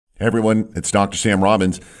Hey everyone, it's Dr. Sam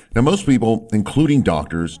Robbins. Now, most people, including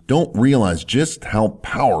doctors, don't realize just how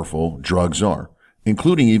powerful drugs are,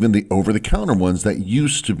 including even the over-the-counter ones that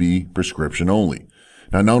used to be prescription only.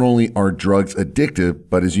 Now, not only are drugs addictive,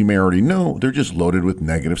 but as you may already know, they're just loaded with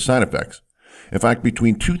negative side effects. In fact,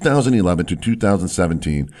 between 2011 to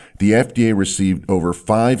 2017, the FDA received over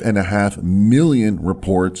 5.5 million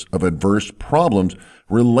reports of adverse problems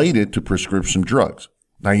related to prescription drugs.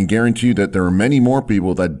 I can guarantee you that there are many more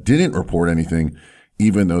people that didn't report anything,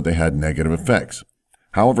 even though they had negative effects.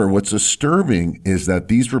 However, what's disturbing is that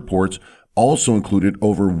these reports also included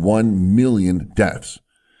over 1 million deaths.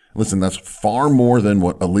 Listen, that's far more than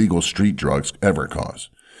what illegal street drugs ever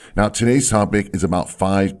cause. Now, today's topic is about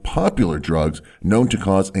 5 popular drugs known to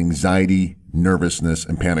cause anxiety, nervousness,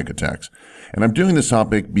 and panic attacks. And I'm doing this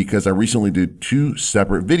topic because I recently did 2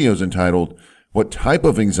 separate videos entitled, "What type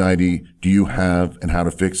of anxiety do you have and how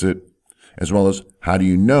to fix it?" as well as "How do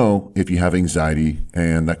you know if you have anxiety?"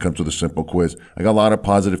 And that comes with a simple quiz. I got a lot of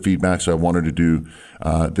positive feedback, so I wanted to do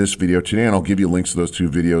this video today, and I'll give you links to those 2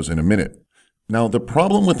 videos in a minute. Now, the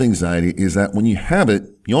problem with anxiety is that when you have it,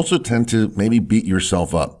 you also tend to maybe beat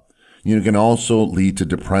yourself up. It can also lead to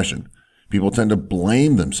depression. People tend to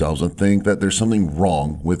blame themselves and think that there's something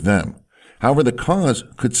wrong with them. However, the cause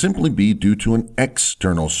could simply be due to an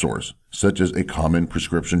external source, such as a common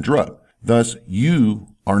prescription drug. Thus, you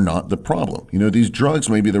are not the problem. These drugs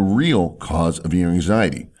may be the real cause of your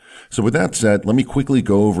anxiety. So with that said, let me quickly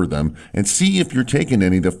go over them and see if you're taking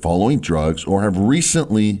any of the following drugs or have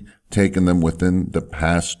recently taken them within the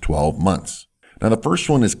past 12 months. Now, the first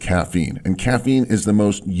one is caffeine, and caffeine is the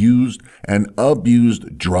most used and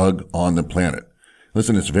abused drug on the planet.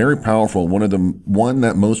 Listen, it's very powerful, one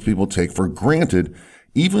that most people take for granted,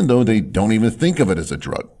 even though they don't even think of it as a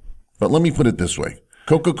drug. But let me put it this way.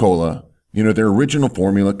 Coca-Cola, their original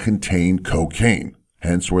formula contained cocaine,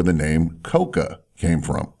 hence where the name Coca came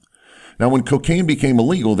from. Now, when cocaine became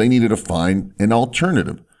illegal, they needed to find an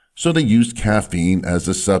alternative, so they used caffeine as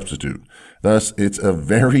a substitute. Thus, it's a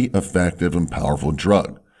very effective and powerful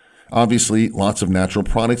drug. Obviously, lots of natural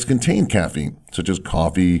products contain caffeine, such as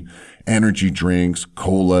coffee, energy drinks,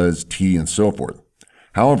 colas, tea, and so forth.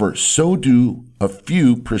 However, so do a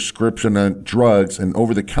few prescription drugs and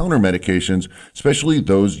over-the-counter medications, especially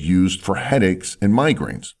those used for headaches and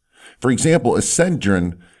migraines. For example,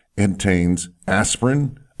 Excedrin contains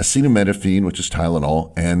aspirin, acetaminophen, which is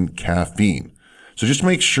Tylenol, and caffeine. So just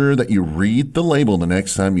make sure that you read the label the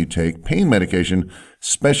next time you take pain medication,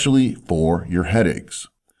 especially for your headaches.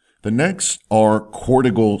 The next are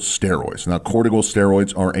corticosteroids. Now,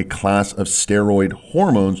 corticosteroids are a class of steroid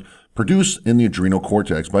hormones produced in the adrenal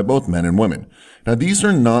cortex by both men and women. Now, these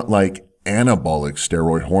are not like anabolic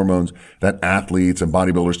steroid hormones that athletes and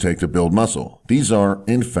bodybuilders take to build muscle. These are,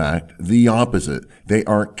 in fact, the opposite. They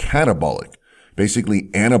are catabolic. Basically,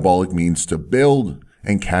 anabolic means to build,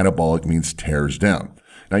 and catabolic means tears down.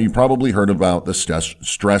 Now, you probably heard about the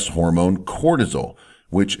stress hormone cortisol,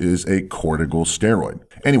 which is a corticosteroid.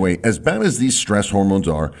 Anyway, as bad as these stress hormones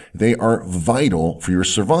are, they are vital for your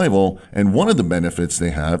survival, and one of the benefits they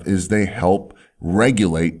have is they help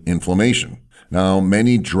regulate inflammation. Now,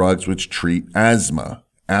 many drugs which treat asthma,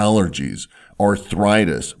 allergies,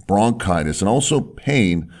 arthritis, bronchitis, and also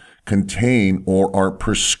pain contain or are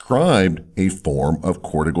prescribed a form of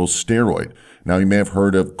corticosteroid. Now, you may have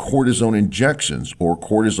heard of cortisone injections or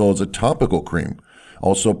cortisol as a topical cream.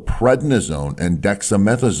 Also, prednisone and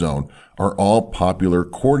dexamethasone are all popular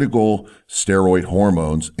corticosteroid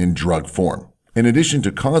hormones in drug form. In addition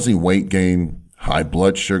to causing weight gain, high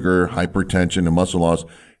blood sugar, hypertension, and muscle loss,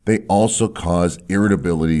 they also cause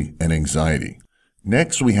irritability and anxiety.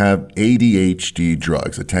 Next, we have ADHD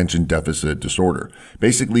drugs, attention deficit disorder.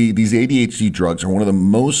 Basically, these ADHD drugs are one of the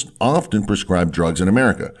most often prescribed drugs in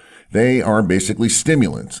America. They are basically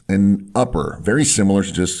stimulants and very similar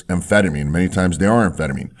to just amphetamine. Many times they are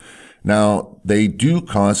amphetamine. Now, they do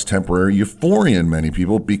cause temporary euphoria in many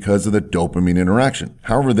people because of the dopamine interaction.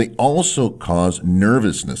 However, they also cause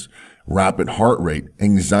nervousness, rapid heart rate,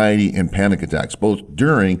 anxiety, and panic attacks, both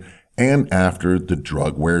during and after the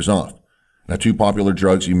drug wears off. Now, 2 popular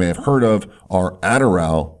drugs you may have heard of are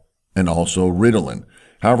Adderall and also Ritalin.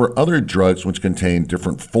 However, other drugs which contain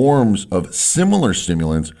different forms of similar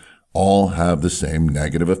stimulants all have the same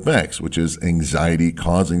negative effects, which is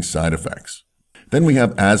anxiety-causing side effects. Then we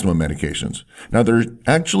have asthma medications. Now, there are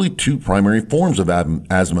actually 2 primary forms of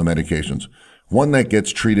asthma medications. One that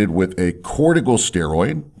gets treated with a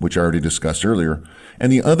corticosteroid, which I already discussed earlier, and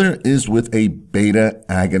the other is with a beta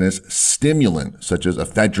agonist stimulant, such as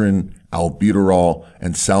ephedrine, albuterol,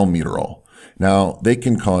 and salmeterol. Now, they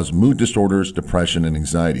can cause mood disorders, depression, and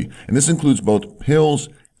anxiety, and this includes both pills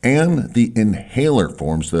and the inhaler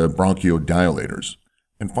forms, the bronchodilators.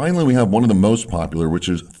 And finally, we have one of the most popular, which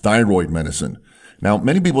is thyroid medicine. Now,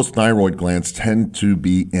 many people's thyroid glands tend to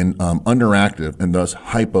be underactive and thus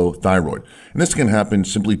hypothyroid. And this can happen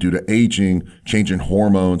simply due to aging, change in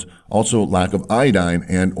hormones, also lack of iodine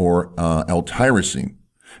and or L-tyrosine.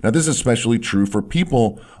 Now, this is especially true for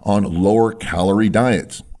people on lower calorie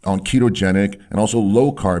diets, on ketogenic and also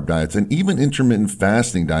low carb diets, and even intermittent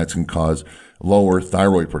fasting diets can cause lower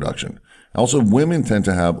thyroid production. Also, women tend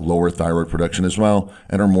to have lower thyroid production as well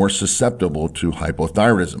and are more susceptible to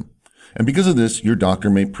hypothyroidism. And because of this, your doctor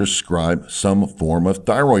may prescribe some form of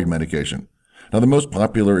thyroid medication. Now, the most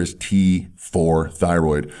popular is T4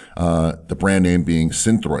 thyroid, the brand name being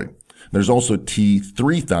Synthroid. There's also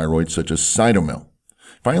T3 thyroid, such as Cytomel.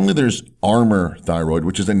 Finally, there's Armour thyroid,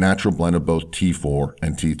 which is a natural blend of both T4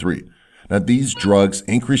 and T3. Now, these drugs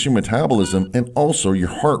increase your metabolism and also your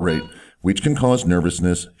heart rate, which can cause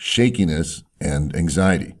nervousness, shakiness, and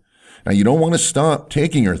anxiety. Now, you don't want to stop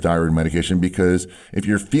taking your thyroid medication because if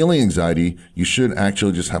you're feeling anxiety, you should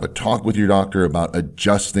actually just have a talk with your doctor about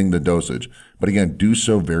adjusting the dosage. But again, do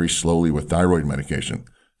so very slowly with thyroid medication.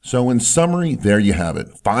 So in summary, there you have it.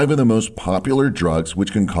 5 of the most popular drugs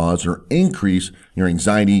which can cause or increase your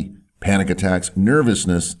anxiety, panic attacks,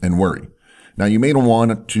 nervousness, and worry. Now, you may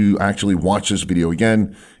want to actually watch this video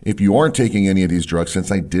again if you aren't taking any of these drugs,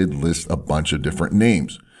 since I did list a bunch of different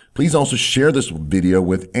names. Please also share this video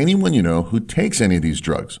with anyone you know who takes any of these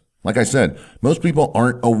drugs. Like I said, most people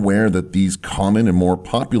aren't aware that these common and more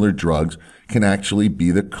popular drugs can actually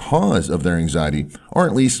be the cause of their anxiety, or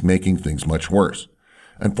at least making things much worse.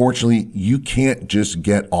 Unfortunately, you can't just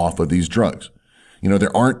get off of these drugs.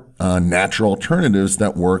 There aren't natural alternatives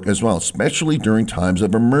that work as well, especially during times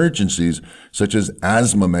of emergencies, such as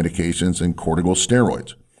asthma medications and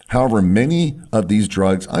corticosteroids. However, many of these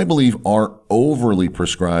drugs, I believe, are overly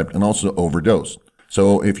prescribed and also overdosed.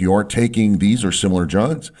 So if you are taking these or similar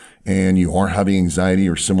drugs and you are having anxiety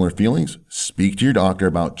or similar feelings, speak to your doctor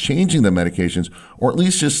about changing the medications or at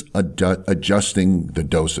least just adjusting the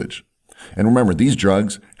dosage. And remember, these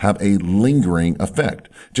drugs have a lingering effect.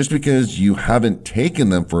 Just because you haven't taken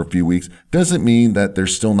them for a few weeks doesn't mean that they're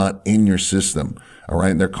still not in your system. All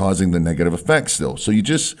right. And they're causing the negative effects still. So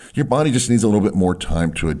your body just needs a little bit more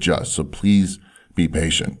time to adjust. So please be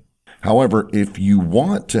patient. However, if you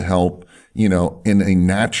want to help, in a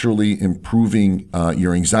naturally improving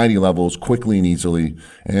your anxiety levels quickly and easily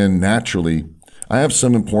and naturally, I have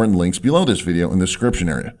some important links below this video in the description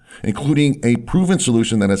area, including a proven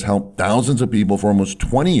solution that has helped thousands of people for almost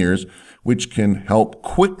 20 years, which can help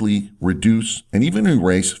quickly reduce and even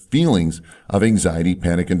erase feelings of anxiety,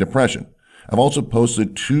 panic, and depression. I've also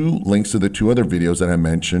posted 2 links to the 2 other videos that I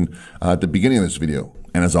mentioned at the beginning of this video.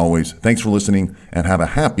 And as always, thanks for listening and have a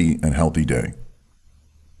happy and healthy day.